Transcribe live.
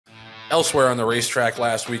Elsewhere on the racetrack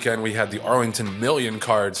last weekend, we had the Arlington Million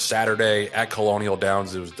card Saturday at Colonial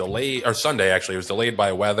Downs. It was delayed, or Sunday actually. It was delayed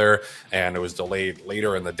by weather, and it was delayed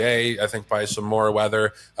later in the day, I think, by some more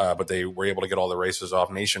weather. But they were able to get all the races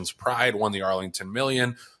off. Nation's Pride won the Arlington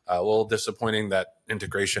Million. A little disappointing that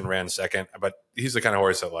Integration ran second, but he's the kind of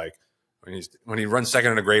horse that, like, when he runs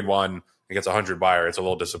second in a Grade 1, he gets 100 Beyer. It's a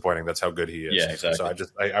little disappointing. That's how good he is. Yeah, exactly. So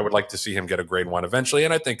I would like to see him get a Grade 1 eventually,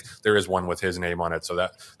 and I think there is one with his name on it. So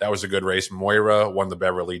that was a good race. Moira won the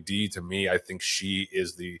Beverly D. To me, I think she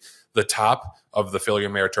is the top of the filly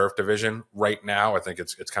and mare turf division right now. I think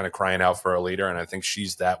it's kind of crying out for a leader, and I think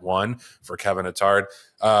she's that one for Kevin Attard.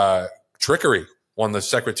 Trickery won the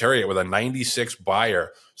Secretariat with a 96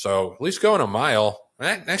 Beyer. So at least going a mile.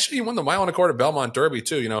 Actually, he won the 1.25 mile Belmont Derby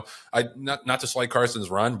too. You know, not to slight Carson's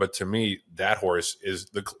run, but to me, that horse is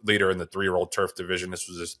the leader in the 3-year-old turf division. This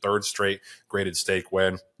was his third straight graded stake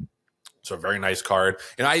win. So a very nice card.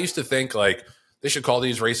 And I used to think, like, they should call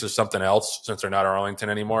these races something else since they're not Arlington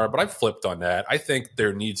anymore. But I've flipped on that. I think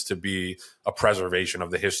there needs to be a preservation of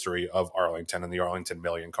the history of Arlington and the Arlington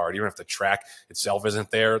Million card, even if the track itself isn't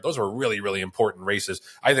there. Those were really, really important races.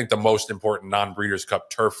 I think the most important non-Breeders' Cup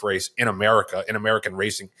turf race in America, in American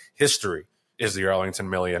racing history, is the Arlington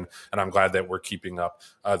Million, and I'm glad that we're keeping up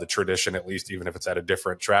the tradition, at least, even if it's at a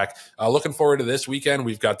different track. Looking forward to this weekend.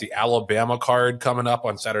 We've got the Alabama card coming up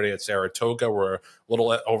on Saturday at Saratoga. We're a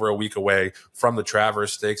little over a week away from the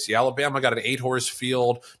Travers Stakes. The Alabama got an 8-horse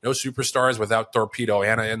field, no superstars without Torpedo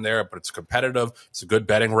Anna in there, but it's competitive. It's a good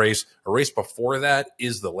betting race. A race before that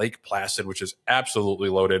is the Lake Placid, which is absolutely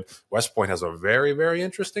loaded. West Point has a very, very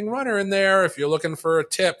interesting runner in there. If you're looking for a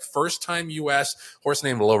tip, first-time U.S. horse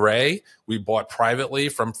named Lorray. We bought privately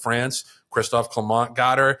from France. Christophe Clement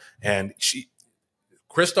got her, and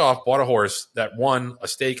Christophe bought a horse that won a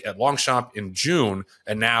stake at Longchamp in June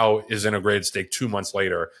and now is in a graded stake 2 months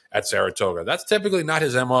later at Saratoga. That's typically not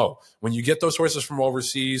his MO. When you get those horses from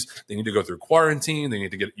overseas, they need to go through quarantine. They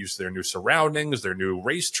need to get used to their new surroundings, their new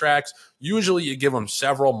racetracks. Usually you give them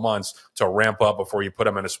several months to ramp up before you put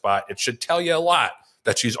them in a spot. It should tell you a lot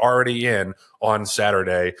that she's already in on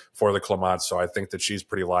Saturday for the Clements. So I think that she's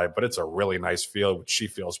pretty live, but it's a really nice field. She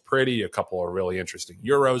feels pretty. A couple of really interesting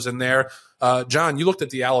Euros in there. John, you looked at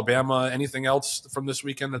the Alabama. Anything else from this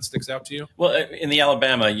weekend that sticks out to you? Well, in the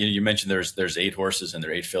Alabama, you mentioned there's 8 horses and there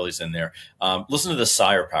are 8 fillies in there. Listen to the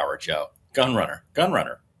sire power, Joe. Gunrunner,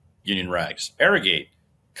 Union Rags, Arrogate,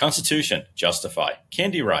 Constitution, Justify,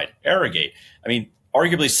 Candy Ride, Arrogate. I mean,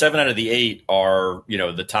 arguably 7 out of the 8 are,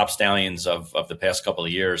 the top stallions of the past couple of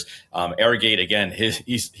years. Arrogate, again,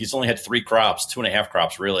 he's only had 3 crops, 2.5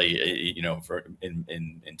 crops, really, for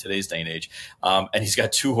in today's day and age. And he's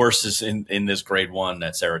got 2 horses in this Grade 1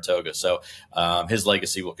 at Saratoga. So his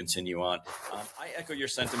legacy will continue on. I echo your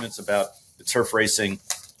sentiments about the turf racing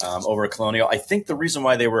over at Colonial. I think the reason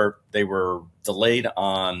why they were delayed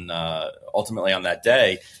on ultimately on that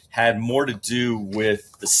day had more to do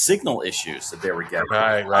with the signal issues that they were getting,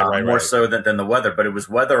 more so than the weather. But it was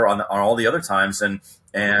weather on all the other times, and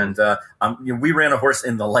we ran a horse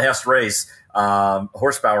in the last race.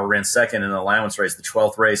 Horsepower ran second in an allowance race, the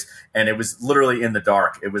 12th race, and it was literally in the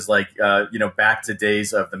dark. It was like back to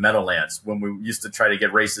days of the Meadowlands when we used to try to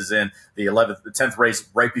get races in the 10th race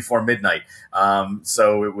right before midnight.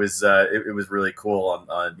 So it was really cool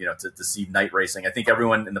to see night racing. I think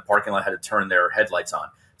everyone in the parking lot had to turn their headlights on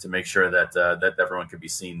to make sure that everyone could be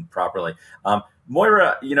seen properly.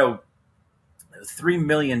 Moira, $3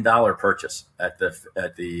 million purchase at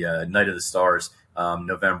the Night of the Stars,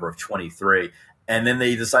 November of 23. And then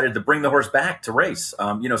they decided to bring the horse back to race.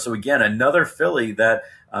 So again, another filly that,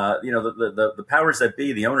 the powers that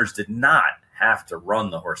be, the owners did not have to run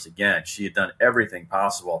the horse again. She had done everything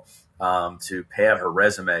possible to pad her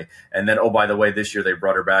resume. And then, oh, by the way, this year they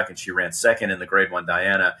brought her back and she ran second in the Grade 1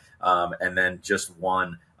 Diana, and then just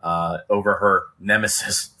won over her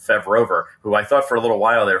nemesis, Fev Rover, who I thought for a little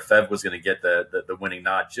while there, Fev was going to get the winning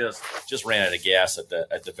nod. Just ran out of gas at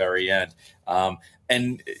the very end.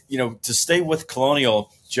 And to stay with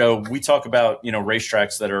Colonial, Joe, we talk about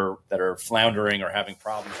racetracks that are floundering or having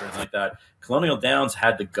problems or anything like that. Colonial Downs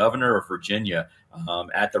had the governor of Virginia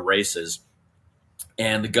at the races,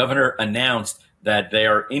 and the governor announced that they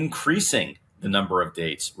are increasing the number of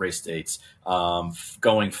race dates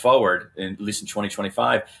going forward, at least in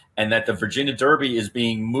 2025, and that the Virginia Derby is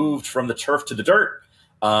being moved from the turf to the dirt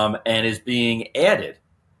and is being added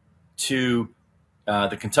to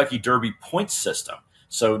the Kentucky Derby point system.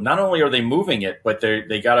 So not only are they moving it, but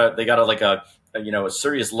they got a a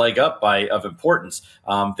serious leg up of importance.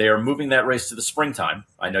 They are moving that race to the springtime.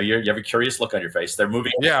 I know you have a curious look on your face. They're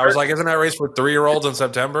moving. Yeah, I was like, isn't that race for 3-year-olds in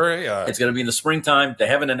September? Yeah, it's going to be in the springtime. They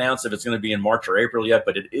haven't announced if it's going to be in March or April yet,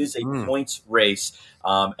 but it is a points race,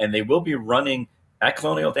 and they will be running at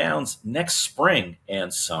Colonial Downs next spring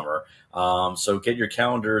and summer. So get your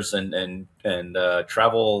calendars and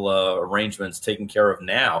travel arrangements taken care of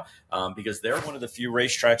now, because they're one of the few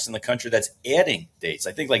racetracks in the country that's adding dates.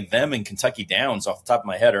 I think like them and Kentucky Downs, off the top of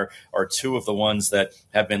my head, are two of the ones that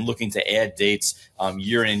have been looking to add dates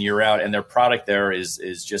year in, year out. And their product there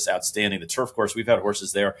is just outstanding. The turf course, we've had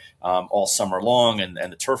horses there all summer long, and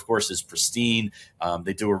the turf course is pristine.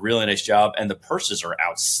 They do a really nice job, and the purses are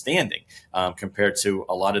outstanding compared to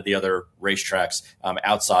a lot of the other racetracks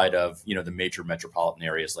outside of the major metropolitan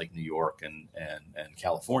areas like New York and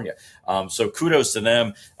California. So kudos to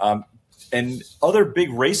them. And other big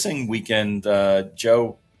racing weekend,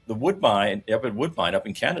 Joe, the Woodbine up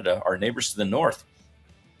in Canada, our neighbors to the north,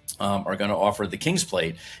 are going to offer the King's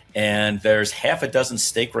Plate, and there's half a dozen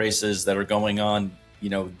stake races that are going on,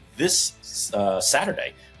 this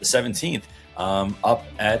Saturday, the 17th, up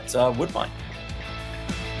at Woodbine.